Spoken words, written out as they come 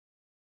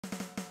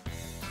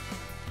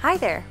Hi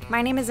there,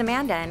 my name is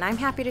Amanda and I'm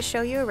happy to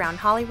show you around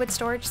Hollywood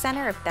Storage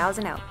Center of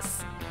Thousand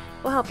Oaks.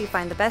 We'll help you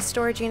find the best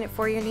storage unit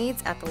for your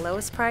needs at the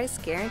lowest price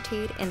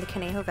guaranteed in the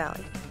Conejo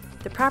Valley.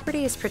 The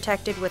property is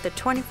protected with a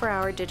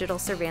 24-hour digital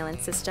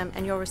surveillance system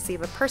and you'll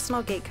receive a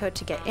personal gate code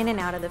to get in and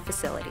out of the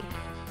facility.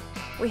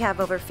 We have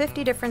over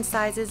 50 different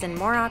sizes and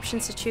more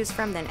options to choose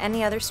from than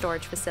any other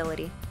storage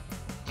facility.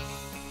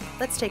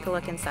 Let's take a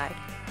look inside.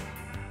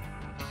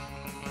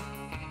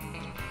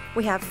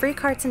 We have free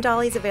carts and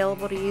dollies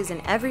available to use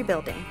in every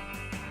building.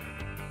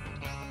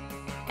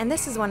 And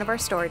this is one of our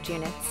storage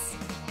units.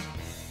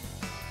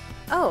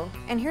 Oh,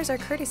 and here's our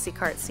courtesy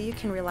cart so you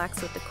can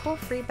relax with the cool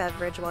free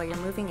beverage while you're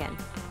moving in.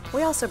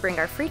 We also bring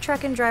our free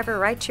truck and driver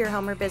right to your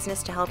home or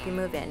business to help you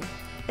move in.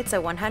 It's a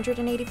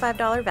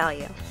 $185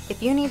 value.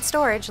 If you need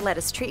storage, let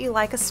us treat you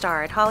like a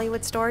star at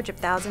Hollywood Storage of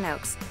Thousand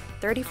Oaks,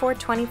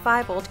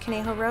 3425 Old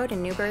Conejo Road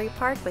in Newbury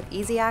Park with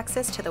easy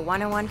access to the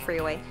 101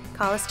 freeway.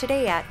 Call us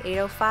today at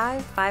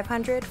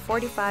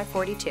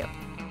 805-500-4542.